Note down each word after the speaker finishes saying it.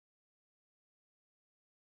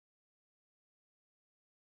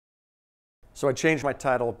So I changed my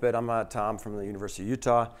title a bit. I'm Tom from the University of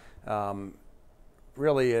Utah.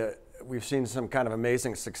 We've seen some kind of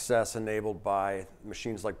amazing success enabled by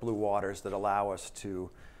machines like Blue Waters that allow us to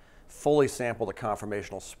fully sample the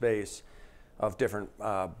conformational space of different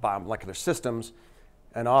biomolecular systems.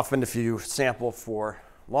 And often if you sample for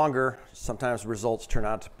longer, sometimes results turn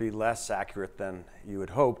out to be less accurate than you had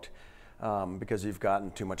hoped because you've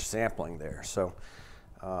gotten too much sampling there. So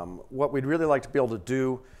what we'd really like to be able to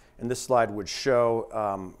do, and this slide would show, but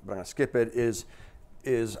I'm going to skip it,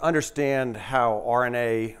 is understand how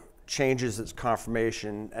RNA changes its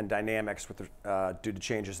conformation and dynamics due to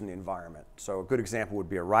changes in the environment. So a good example would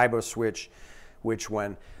be a ribose switch, which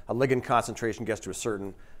when a ligand concentration gets to a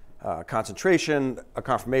certain concentration, a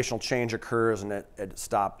conformational change occurs and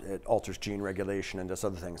it alters gene regulation and does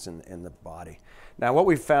other things in the body. Now what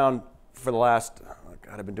we've found for the last,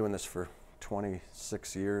 God, I've been doing this for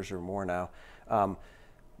 26 years or more now,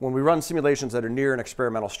 when we run simulations that are near an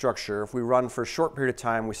experimental structure, if we run for a short period of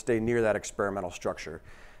time, we stay near that experimental structure.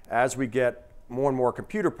 As we get more and more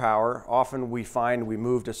computer power, often we find we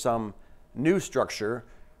move to some new structure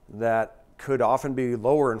that could often be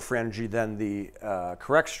lower in fringy than the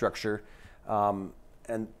correct structure.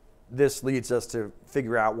 And this leads us to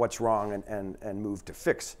figure out what's wrong and move to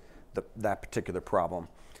fix that particular problem.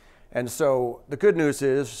 And so the good news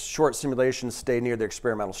is short simulations stay near the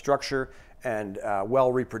experimental structure and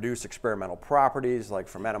well reproduce experimental properties like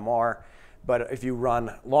from NMR. But if you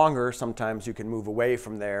run longer, sometimes you can move away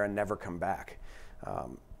from there and never come back.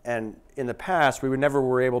 And in the past, we never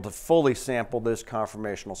were able to fully sample this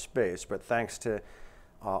conformational space, but thanks to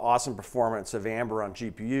awesome performance of Amber on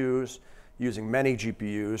GPUs, using many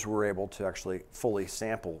GPUs, we're able to actually fully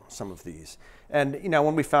sample some of these. And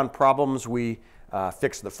when we found problems, we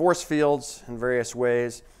fixed the force fields in various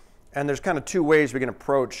ways. And there's kind of two ways we can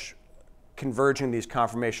approach converging these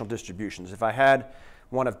conformational distributions. If I had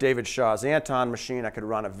one of David Shaw's Anton machine, I could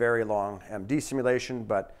run a very long MD simulation,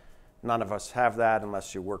 but none of us have that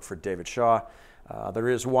unless you work for David Shaw. There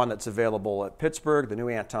is one that's available at Pittsburgh, the new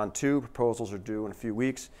Anton 2. Proposals are due in a few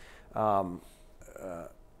weeks.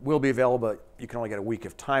 Will be available, but you can only get a week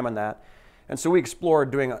of time on that. And so we explored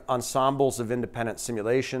doing ensembles of independent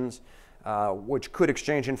simulations, which could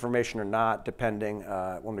exchange information or not, depending.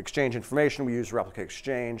 When we exchange information, we use replicate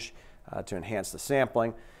exchange to enhance the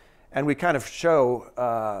sampling. And we kind of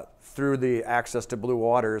show through the access to Blue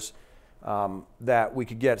Waters that we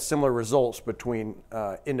could get similar results between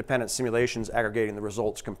independent simulations aggregating the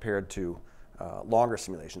results compared to longer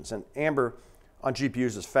simulations. And Amber on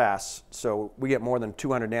GPUs is fast, so we get more than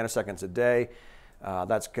 200 nanoseconds a day.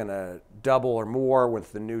 That's going to double or more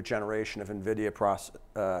with the new generation of NVIDIA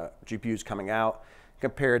GPUs coming out,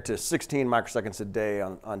 compared to 16 microseconds a day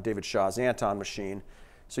on David Shaw's Anton machine.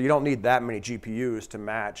 So you don't need that many GPUs to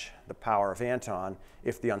match the power of Anton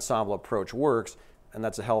if the ensemble approach works, and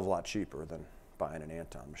that's a hell of a lot cheaper than buying an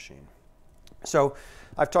Anton machine. So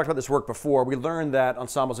I've talked about this work before. We learned that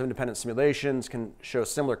ensembles of independent simulations can show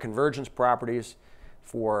similar convergence properties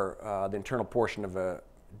for the internal portion of a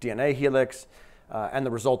DNA helix, and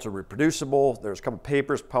the results are reproducible. There's a couple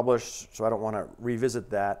papers published, so I don't want to revisit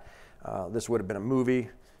that. This would have been a movie.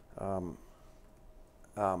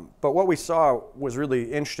 But what we saw was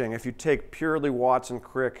really interesting. If you take purely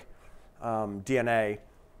Watson-Crick DNA,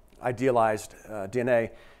 idealized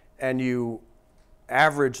DNA, and you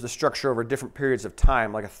average the structure over different periods of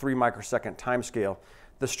time, like a 3 microsecond time scale,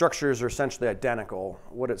 the structures are essentially identical.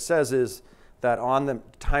 What it says is that on the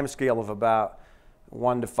time scale of about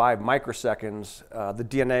 1 to 5 microseconds, the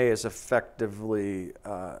DNA is effectively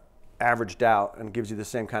averaged out and gives you the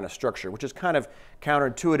same kind of structure, which is kind of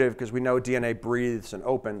counterintuitive because we know DNA breathes and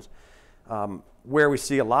opens. Where we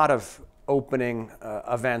see a lot of opening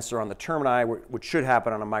events are on the termini, which should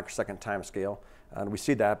happen on a microsecond time scale. And we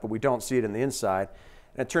see that, but we don't see it in the inside.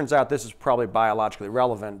 And it turns out this is probably biologically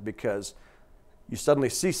relevant because you suddenly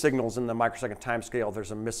see signals in the microsecond time scale.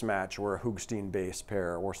 There's a mismatch or a Hoogsteen base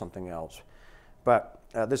pair or something else. But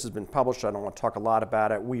this has been published. I don't want to talk a lot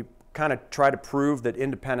about it. We kind of try to prove that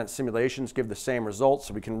independent simulations give the same results.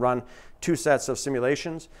 So we can run 2 sets of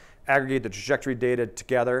simulations, aggregate the trajectory data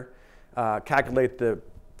together, calculate the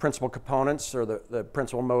principal components or the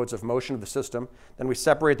principal modes of motion of the system. Then we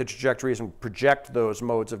separate the trajectories and project those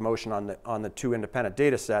modes of motion on the 2 independent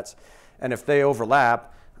data sets. And if they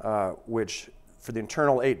overlap, which for the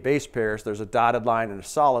internal 8 base pairs, there's a dotted line and a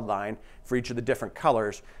solid line for each of the different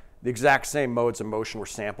colors, the exact same modes of motion were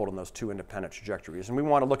sampled in those 2 independent trajectories. And we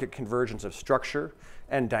want to look at convergence of structure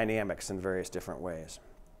and dynamics in various different ways.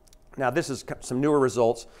 Now this is some newer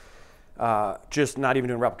results. just not even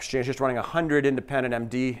doing replicate exchange, just running 100 independent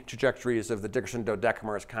MD trajectories of the Dickerson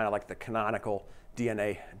dodecamer is kind of like the canonical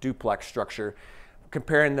DNA duplex structure.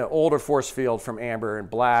 Comparing the older force field from amber and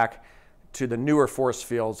black to the newer force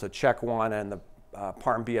fields, the Czech one and the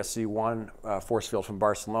Parm BSC1 force field from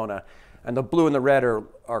Barcelona, and the blue and the red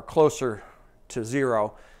are closer to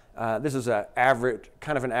zero. This is an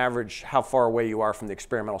average how far away you are from the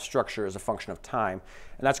experimental structure as a function of time.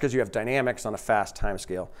 And that's because you have dynamics on a fast time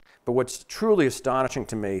scale. But what's truly astonishing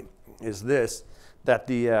to me is this, that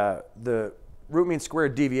the root mean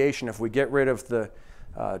squared deviation, if we get rid of the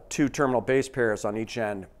two terminal base pairs on each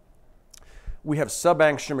end, we have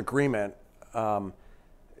sub-angstrom agreement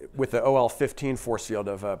with the OL15 force field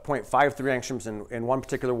of 0.53 angstroms in one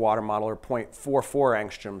particular water model, or 0.44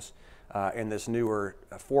 angstroms in this newer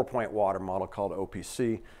 4-point water model called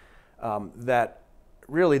OPC. That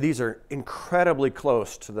really, these are incredibly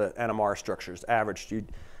close to the NMR structures averaged.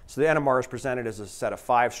 So the NMR is presented as a set of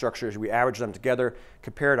 5 structures. We average them together,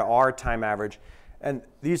 compare to our time average. And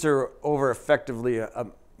these are over effectively a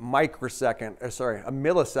millisecond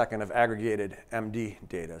of aggregated MD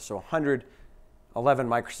data. So 111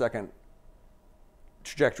 microsecond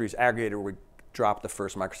trajectories aggregated where we drop the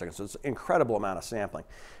first microsecond. So it's an incredible amount of sampling.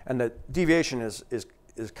 And the deviation is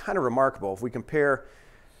kind of remarkable. If we compare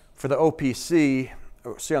for the OPC,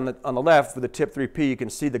 see on the left with the tip 3P, you can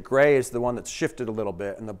see the gray is the one that's shifted a little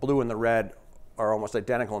bit, and the blue and the red are almost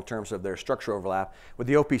identical in terms of their structure overlap. With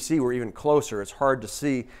the OPC, we're even closer. It's hard to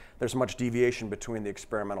see there's much deviation between the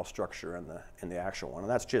experimental structure and the actual one. And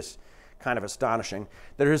that's just kind of astonishing.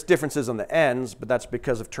 There is differences on the ends, but that's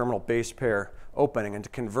because of terminal base pair opening. And to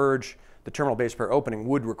converge the terminal base pair opening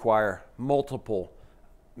would require multiple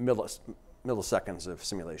milliseconds of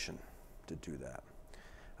simulation to do that.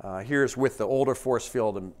 Here's with the older force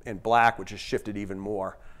field in black, which is shifted even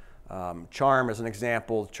more. Charm is an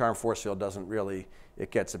example. Charm force field doesn't really, it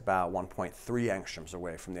gets about 1.3 angstroms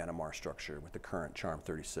away from the NMR structure with the current Charm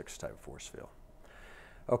 36 type force field.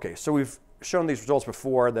 Okay, so we've shown these results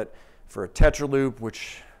before, that for a tetraloop,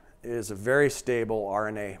 which is a very stable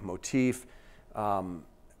RNA motif,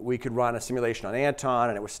 we could run a simulation on Anton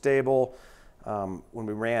and it was stable. When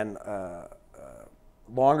we ran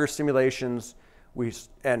longer simulations,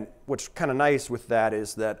 and what's kind of nice with that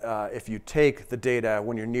is that if you take the data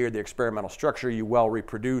when you're near the experimental structure, you well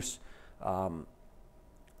reproduce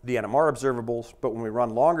the NMR observables. But when we run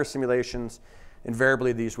longer simulations,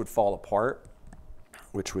 invariably these would fall apart,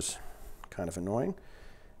 which was kind of annoying.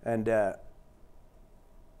 And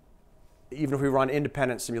even if we run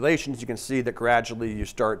independent simulations, you can see that gradually you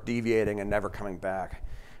start deviating and never coming back.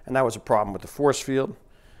 And that was a problem with the force field.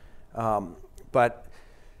 But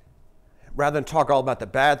rather than talk all about the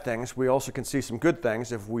bad things, we also can see some good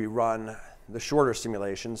things if we run the shorter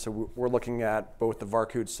simulations. So we're looking at both the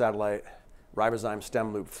Varkud satellite ribozyme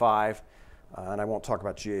stem loop 5, and I won't talk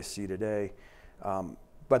about GAC today.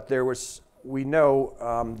 But we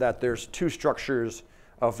know that there's 2 structures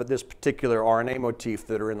of this particular RNA motif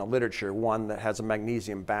that are in the literature, one that has a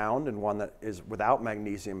magnesium bound and one that is without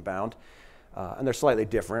magnesium bound, and they're slightly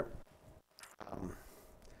different.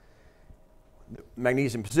 The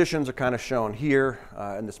magnesium positions are kind of shown here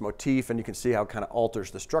in this motif, and you can see how it kind of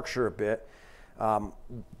alters the structure a bit.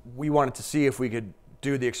 We wanted to see if we could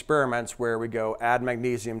do the experiments where we go add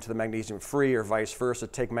magnesium to the magnesium free or vice versa,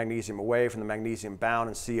 take magnesium away from the magnesium bound,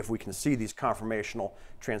 and see if we can see these conformational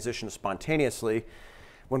transitions spontaneously.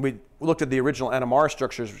 When we looked at the original NMR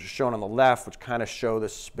structures, which are shown on the left, which kind of show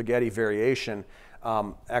this spaghetti variation,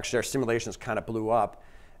 actually our simulations kind of blew up.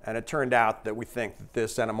 And it turned out that we think that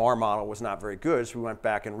this NMR model was not very good, so we went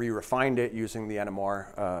back and re-refined it using the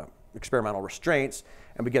NMR experimental restraints,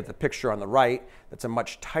 and we get the picture on the right. That's a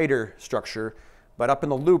much tighter structure, but up in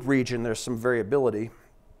the loop region there's some variability.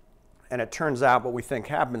 And it turns out what we think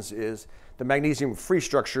happens is the magnesium-free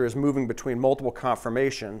structure is moving between multiple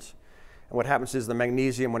conformations, and what happens is the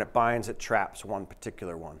magnesium, when it binds, it traps one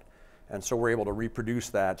particular one. And so we're able to reproduce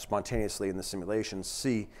that spontaneously in the simulations,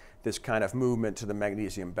 see this kind of movement to the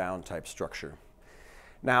magnesium bound type structure.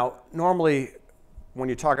 Now, normally when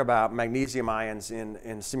you talk about magnesium ions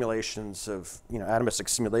in simulations of, atomistic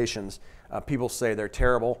simulations, people say they're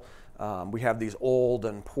terrible. We have these old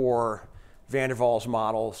and poor van der Waals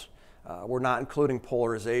models. We're not including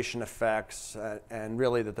polarization effects, and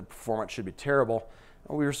really that the performance should be terrible.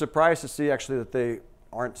 And we were surprised to see actually that they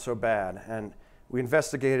aren't so bad. And we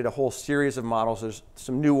investigated a whole series of models. There's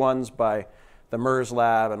some new ones by the MERS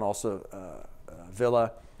lab and also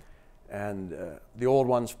Villa, and the old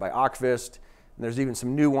ones by Akvist. And there's even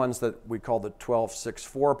some new ones that we call the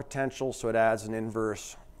 12-6-4 potential, so it adds an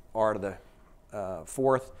inverse R to the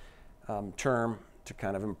 4th term to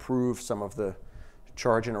kind of improve some of the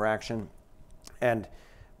charge interaction. And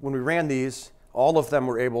when we ran these, all of them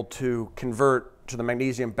were able to convert to the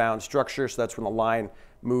magnesium-bound structure. So that's when the line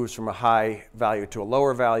moves from a high value to a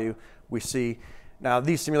lower value. We see, now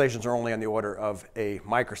these simulations are only on the order of a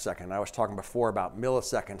microsecond. I was talking before about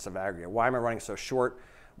milliseconds of aggregate. Why am I running so short?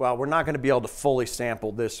 Well, we're not going to be able to fully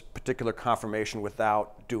sample this particular conformation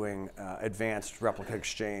without doing advanced replica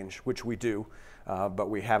exchange, which we do, but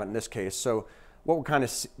we haven't in this case. So what we're kind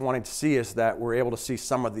of wanting to see is that we're able to see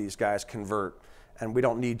some of these guys convert, and we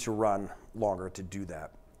don't need to run longer to do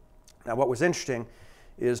that. Now, what was interesting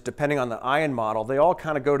is depending on the ion model, they all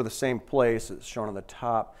kind of go to the same place, as shown on the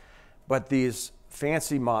top, but these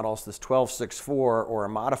fancy models, this 1264 or a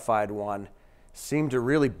modified one, seem to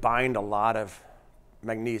really bind a lot of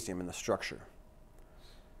magnesium in the structure.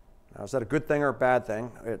 Now, is that a good thing or a bad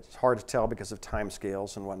thing? It's hard to tell because of time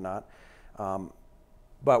scales and whatnot.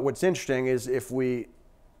 But what's interesting is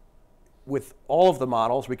with all of the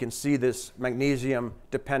models, we can see this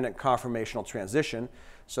magnesium-dependent conformational transition.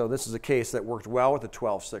 So this is a case that worked well with the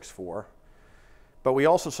 1264. But we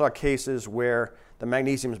also saw cases where the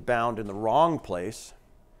magnesium is bound in the wrong place,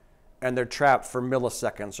 and they're trapped for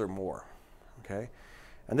milliseconds or more. Okay?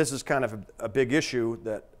 And this is kind of a big issue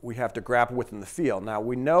that we have to grapple with in the field. Now,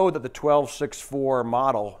 we know that the 1264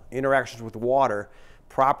 model, interactions with water,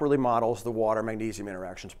 properly models the water-magnesium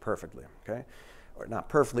interactions perfectly. Okay? Or not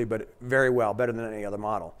perfectly, but very well, better than any other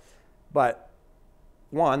model. But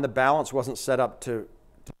one, the balance wasn't set up to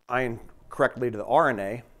bind correctly to the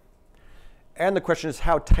RNA. And the question is,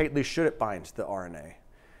 how tightly should it bind to the RNA?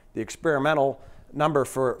 The experimental number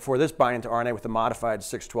for this binding to RNA with the modified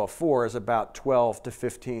 612.4 is about 12 to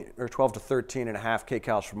 13.5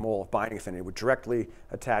 kcals per mole of binding affinity, with directly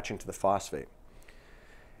attaching to the phosphate.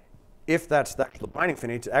 If that's the actual binding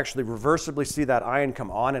affinity, to actually reversibly see that ion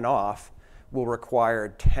come on and off will require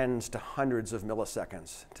tens to hundreds of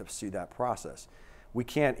milliseconds to see that process. We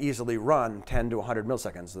can't easily run 10 to 100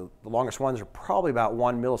 milliseconds. The longest ones are probably about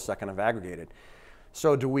 1 millisecond of aggregated.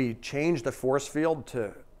 So do we change the force field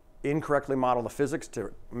to incorrectly model the physics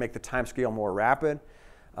to make the time scale more rapid?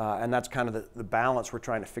 And that's kind of the balance we're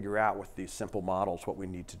trying to figure out with these simple models, what we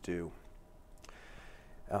need to do.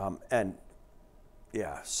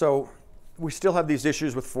 So we still have these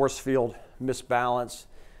issues with force field misbalance,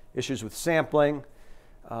 issues with sampling.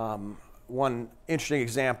 One interesting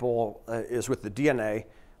example is with the DNA,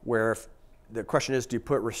 where if the question is, do you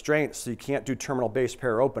put restraints so you can't do terminal base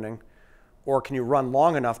pair opening, or can you run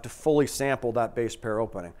long enough to fully sample that base pair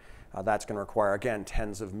opening? That's going to require, again,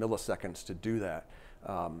 tens of milliseconds to do that.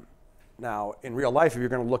 Now, in real life, if you're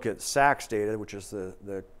going to look at SAX data, which is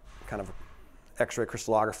the kind of X-ray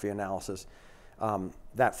crystallography analysis,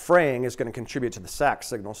 that fraying is going to contribute to the SAX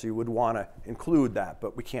signal, so you would want to include that,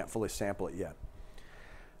 but we can't fully sample it yet.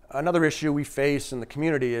 Another issue we face in the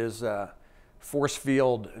community is force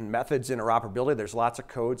field and methods interoperability. There's lots of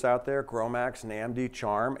codes out there, GROMACS, NAMD,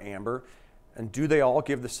 CHARM, AMBER, and do they all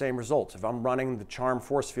give the same results? If I'm running the CHARM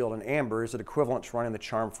force field in AMBER, is it equivalent to running the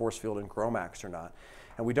CHARM force field in GROMACS or not?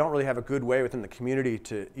 And we don't really have a good way within the community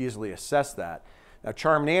to easily assess that. Now,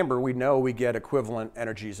 CHARM and AMBER, we know we get equivalent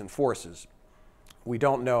energies and forces. We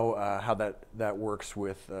don't know how that works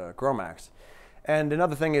with GROMACS. And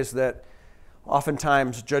another thing is that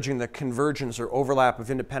oftentimes judging the convergence or overlap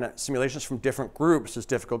of independent simulations from different groups is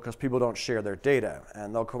difficult because people don't share their data.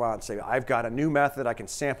 And they'll come out and say, I've got a new method, I can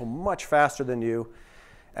sample much faster than you.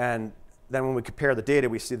 And then when we compare the data,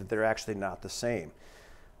 we see that they're actually not the same.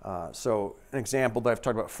 So an example that I've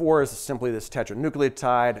talked about before is simply this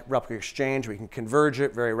tetranucleotide replica exchange. We can converge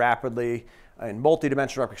it very rapidly in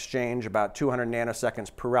multi-dimensional replica exchange, about 200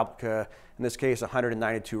 nanoseconds per replica, in this case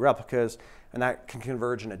 192 replicas, and that can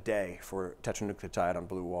converge in a day for tetranucleotide on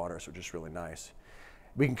blue waters, which is really nice.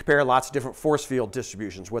 We can compare lots of different force field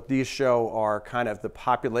distributions. What these show are kind of the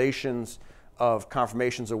populations of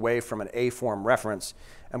conformations away from an A-form reference,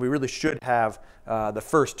 and we really should have the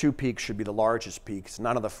first two peaks should be the largest peaks.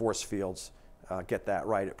 None of the force fields get that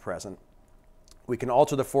right at present. We can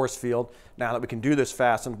alter the force field now that we can do this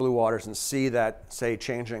fast in blue waters and see that, say,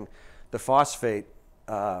 changing the phosphate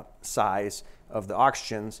size of the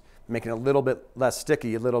oxygens, making it a little bit less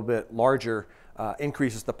sticky, a little bit larger,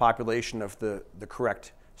 increases the population of the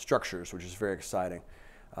correct structures, which is very exciting.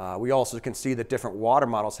 We also can see that different water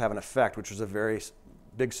models have an effect, which was a very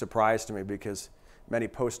big surprise to me because many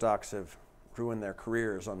postdocs have ruined their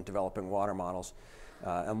careers on developing water models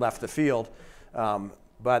and left the field.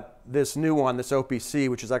 But this new one, this OPC,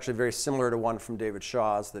 which is actually very similar to one from David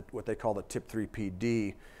Shaw's, what they call the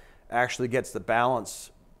TIP3PD, actually gets the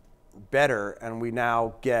balance better, and we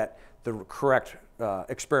now get the correct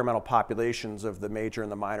experimental populations of the major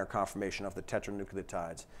and the minor conformation of the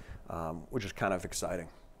tetranucleotides, which is kind of exciting.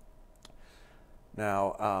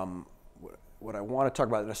 Now, what I want to talk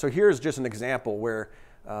about, so here's just an example where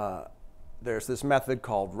there's this method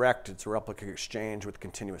called rect. It's a replica exchange with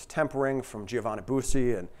continuous tempering from Giovanni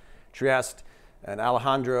Bussi and Trieste. And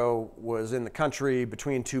Alejandro was in the country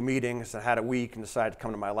between two meetings and had a week and decided to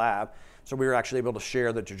come to my lab. So we were actually able to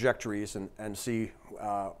share the trajectories and see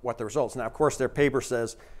what the results. Now, of course, their paper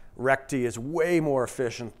says recti is way more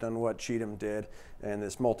efficient than what Cheatham did in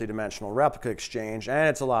this multidimensional replica exchange, and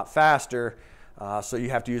it's a lot faster, so you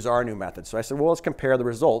have to use our new method. So I said, well, let's compare the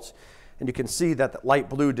results. And you can see that the light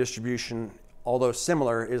blue distribution, although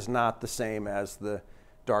similar, is not the same as the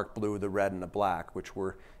dark blue, the red, and the black, which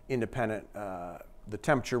were independent, the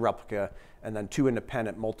temperature replica, and then two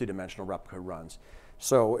independent multidimensional replica runs.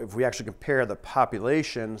 So if we actually compare the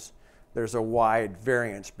populations, there's a wide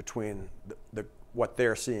variance between what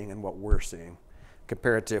they're seeing and what we're seeing.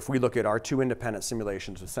 Compared to if we look at our two independent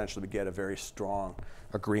simulations, essentially we get a very strong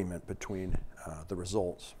agreement between the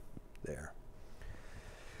results there.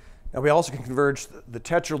 Now we also can converge the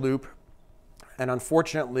tetraloop, and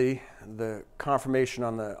unfortunately the conformation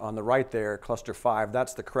on the right there, cluster 5,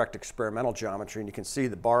 that's the correct experimental geometry, and you can see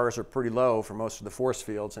the bars are pretty low for most of the force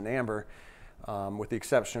fields in amber, with the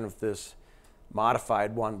exception of this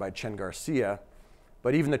modified one by Chen Garcia.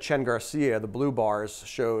 But even the Chen Garcia, the blue bars,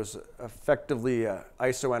 shows effectively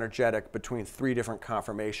isoenergetic between 3 different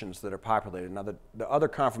conformations that are populated. Now the other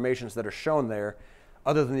conformations that are shown there,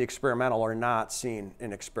 other than the experimental, are not seen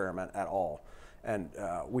in experiment at all. And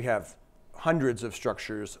we have hundreds of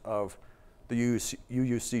structures of the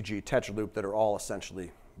UUCG tetraloop that are all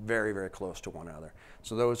essentially very, very close to one another.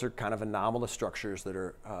 So those are kind of anomalous structures that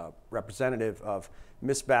are representative of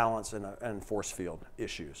misbalance and force field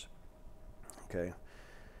issues. Okay.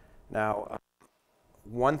 Now,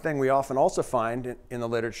 one thing we often also find in the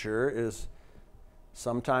literature is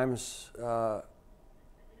sometimes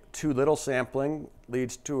too little sampling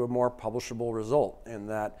leads to a more publishable result, in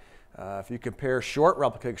that if you compare short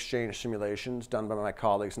replica exchange simulations done by my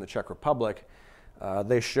colleagues in the Czech Republic,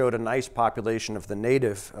 they showed a nice population of the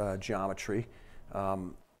native geometry.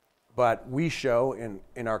 But we show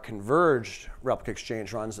in our converged replica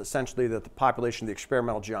exchange runs essentially that the population of the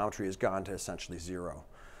experimental geometry has gone to essentially 0.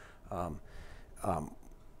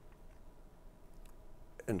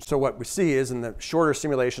 And so what we see is in the shorter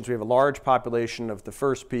simulations, we have a large population of the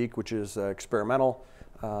first peak, which is experimental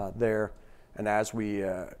there. And as we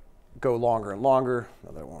go longer and longer,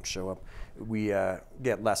 that won't show up, we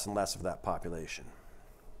get less and less of that population.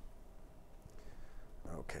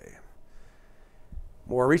 Okay.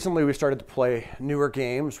 More recently, we started to play newer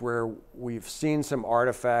games where we've seen some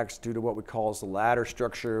artifacts due to what we call as the ladder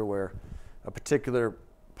structure, where a particular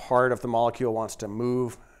part of the molecule wants to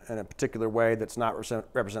move in a particular way that's not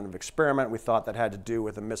representative of experiment. We thought that had to do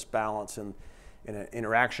with a misbalance in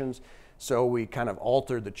interactions. So we kind of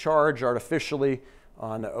altered the charge artificially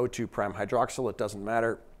on the O2' hydroxyl. It doesn't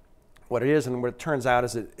matter what it is, and what it turns out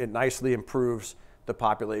is it nicely improves the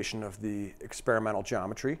population of the experimental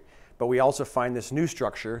geometry. But we also find this new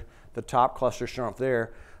structure, the top cluster shown up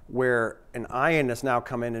there, where an ion has now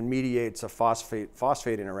come in and mediates a phosphate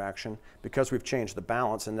interaction because we've changed the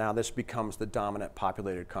balance, and now this becomes the dominant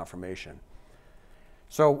populated conformation.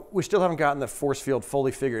 So we still haven't gotten the force field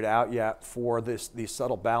fully figured out yet for these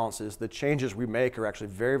subtle balances. The changes we make are actually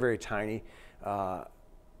very, very tiny.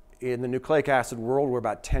 In the nucleic acid world, we're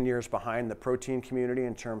about 10 years behind the protein community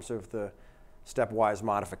in terms of the stepwise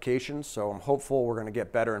modifications. So I'm hopeful we're going to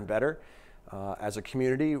get better and better as a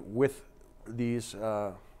community with these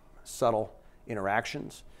subtle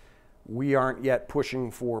interactions. We aren't yet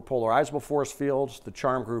pushing for polarizable force fields. The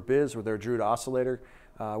CHARM group is with their Drude oscillator.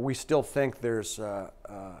 We still think there's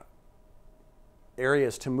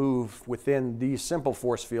areas to move within these simple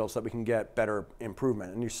force fields that we can get better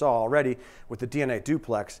improvement. And you saw already with the DNA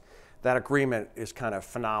duplex, that agreement is kind of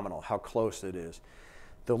phenomenal, how close it is.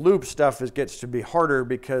 The loop stuff gets to be harder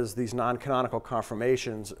because these non-canonical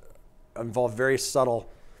conformations involve very subtle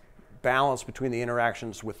balance between the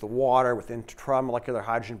interactions with the water, with intramolecular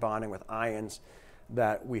hydrogen bonding, with ions,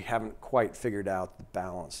 that we haven't quite figured out the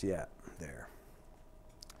balance yet there.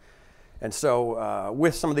 And so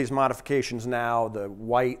with some of these modifications now, the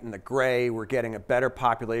white and the gray, we're getting a better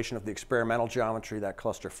population of the experimental geometry, that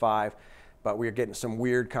cluster 5, but we're getting some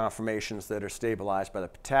weird conformations that are stabilized by the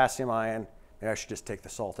potassium ion. Maybe I should just take the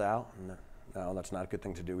salt out. No, that's not a good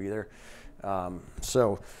thing to do either.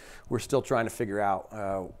 So we're still trying to figure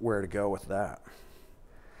out where to go with that.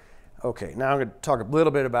 Okay, now I'm going to talk a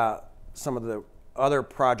little bit about some of the other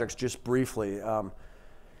projects just briefly.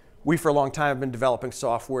 We, for a long time, have been developing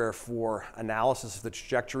software for analysis of the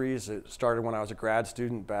trajectories. It started when I was a grad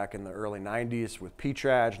student back in the early 90s with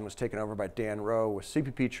ptraj and was taken over by Dan Rowe with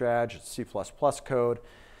CPPtraj. It's C++ code.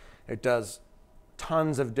 It does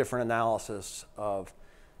tons of different analysis of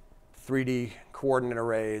 3D coordinate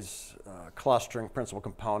arrays, clustering, principal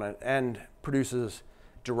component, and produces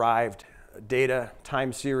derived data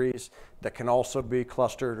time series that can also be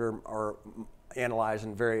clustered or analyzed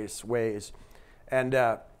in various ways. And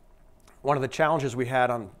one of the challenges we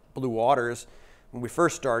had on Blue Waters when we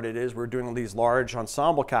first started is we're doing these large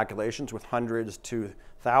ensemble calculations with hundreds to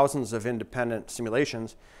thousands of independent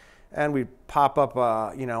simulations. And we'd pop up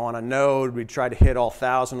on a node, we'd try to hit all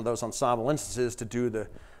 1,000 of those ensemble instances to do the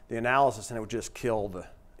analysis, and it would just kill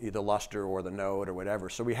either luster or the node or whatever.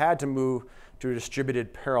 So we had to move to a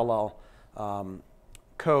distributed parallel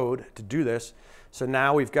code to do this. So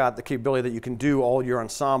now we've got the capability that you can do all your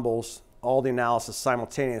ensembles, all the analysis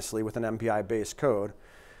simultaneously with an MPI-based code.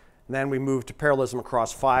 And then we moved to parallelism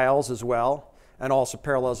across files as well, and also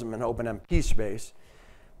parallelism in OpenMP space.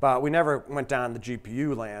 But we never went down the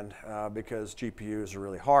GPU land because GPUs are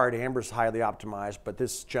really hard. Amber's highly optimized, but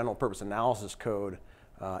this general purpose analysis code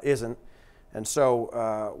isn't. And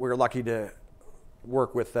so we were lucky to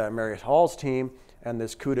work with Marius Hall's team and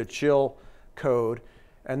this CUDA chill code.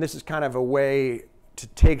 And this is kind of a way to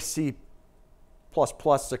take C++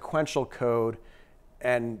 sequential code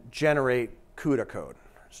and generate CUDA code.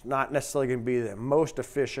 It's not necessarily going to be the most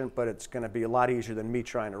efficient, but it's going to be a lot easier than me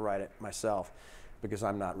trying to write it myself because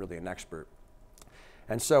I'm not really an expert.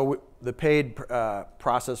 And so the paid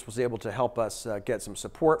process was able to help us get some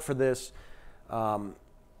support for this.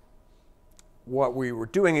 What we were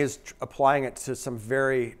doing is applying it to some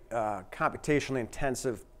very computationally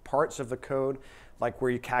intensive parts of the code, like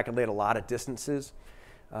where you calculate a lot of distances.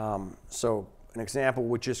 So an example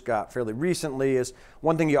we just got fairly recently is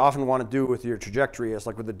one thing you often want to do with your trajectory is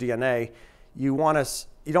like with the DNA, you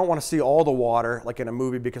don't want to see all the water like in a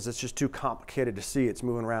movie because it's just too complicated to see. It's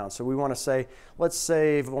moving around. So we want to say, let's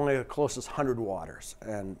save only the closest 100 waters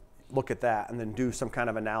and look at that and then do some kind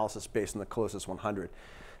of analysis based on the closest 100.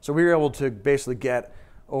 So we were able to basically get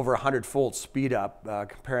over 100-fold speed up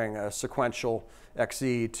comparing a sequential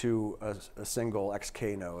XE to a single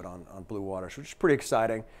XK node on Blue Waters, which is pretty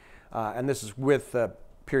exciting. And this is with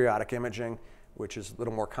periodic imaging, which is a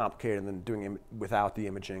little more complicated than doing without the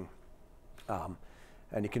imaging.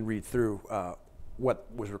 And you can read through what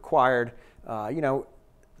was required.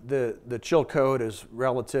 The chill code is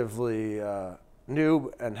relatively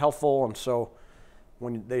new and helpful, and so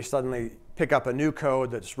when they suddenly pick up a new code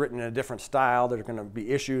that's written in a different style, there's going to be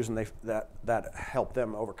issues, and that help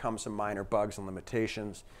them overcome some minor bugs and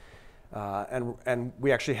limitations. And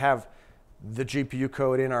we actually have the GPU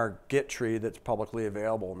code in our Git tree that's publicly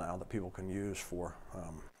available now that people can use for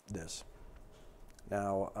this.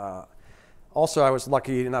 Now, also I was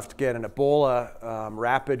lucky enough to get an Ebola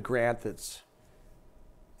rapid grant that's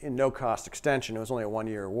in no-cost extension. It was only a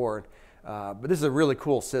one-year award. But this is a really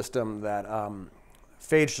cool system that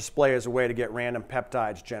phage display is a way to get random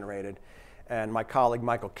peptides generated. And my colleague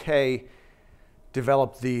Michael Kay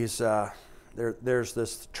developed these. There's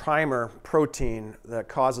this trimer protein that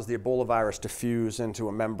causes the Ebola virus to fuse into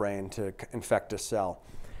a membrane to infect a cell.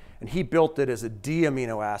 And he built it as a D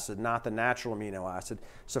amino acid, not the natural amino acid.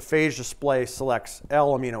 So phage display selects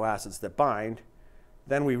L amino acids that bind.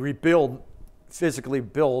 Then we physically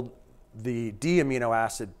build the D amino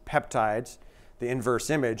acid peptides, the inverse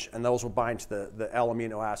image, and those will bind to the L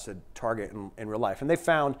amino acid target in real life. And they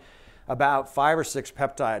found about 5 or 6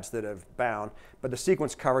 peptides that have bound, but the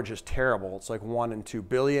sequence coverage is terrible. It's like 1 in 2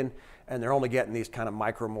 billion, and they're only getting these kind of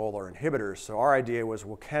micromolar inhibitors. So our idea was,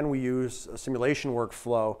 well, can we use a simulation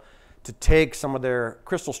workflow to take some of their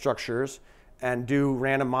crystal structures and do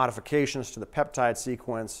random modifications to the peptide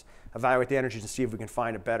sequence, evaluate the energies, and see if we can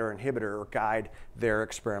find a better inhibitor or guide their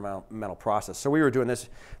experimental process. So we were doing this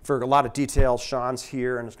for a lot of details. Sean's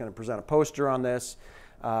here and is going to present a poster on this.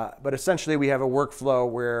 But essentially, we have a workflow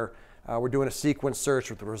where we're doing a sequence search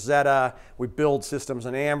with Rosetta. We build systems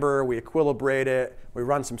in Amber. We equilibrate it. We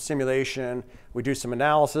run some simulation. We do some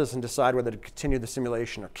analysis and decide whether to continue the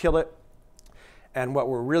simulation or kill it. And what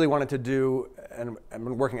we're really wanting to do, and I've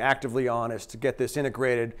been working actively on, is to get this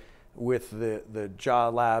integrated with the JA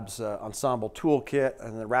Labs Ensemble toolkit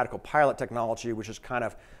and the Radical Pilot technology, which is kind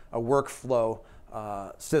of a workflow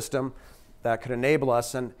system that could enable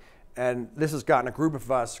us. And this has gotten a group of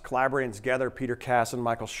us collaborating together, Peter Casson,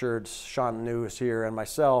 Michael Schertz, Sean New is here, and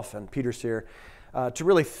myself, and Peter's here, to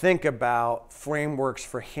really think about frameworks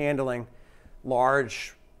for handling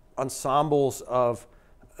large ensembles of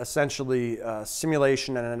essentially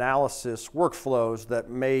simulation and analysis workflows that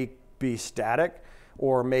may be static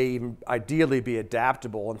or may even ideally be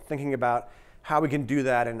adaptable, and thinking about how we can do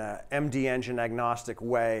that in a MD engine agnostic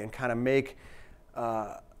way and kind of make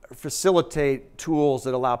facilitate tools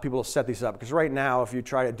that allow people to set these up. Because right now, if you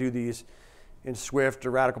try to do these in Swift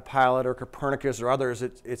or Radical Pilot or Copernicus or others,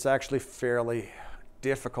 it's actually fairly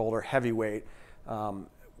difficult or heavyweight.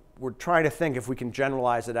 We're trying to think if we can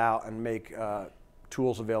generalize it out and make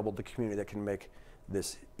tools available to the community that can make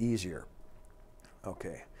this easier.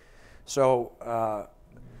 Okay, so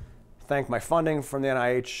thank my funding from the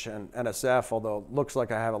NIH and NSF, although it looks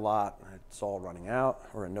like I have a lot. It's all running out,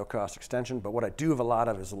 or a no-cost extension, but what I do have a lot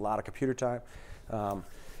of is a lot of computer time,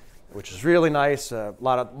 which is really nice, a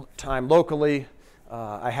lot of time locally.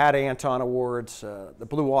 I had Anton Awards. The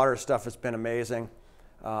Blue Water stuff has been amazing.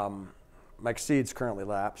 My exceed's currently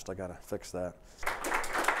lapsed. I gotta fix that.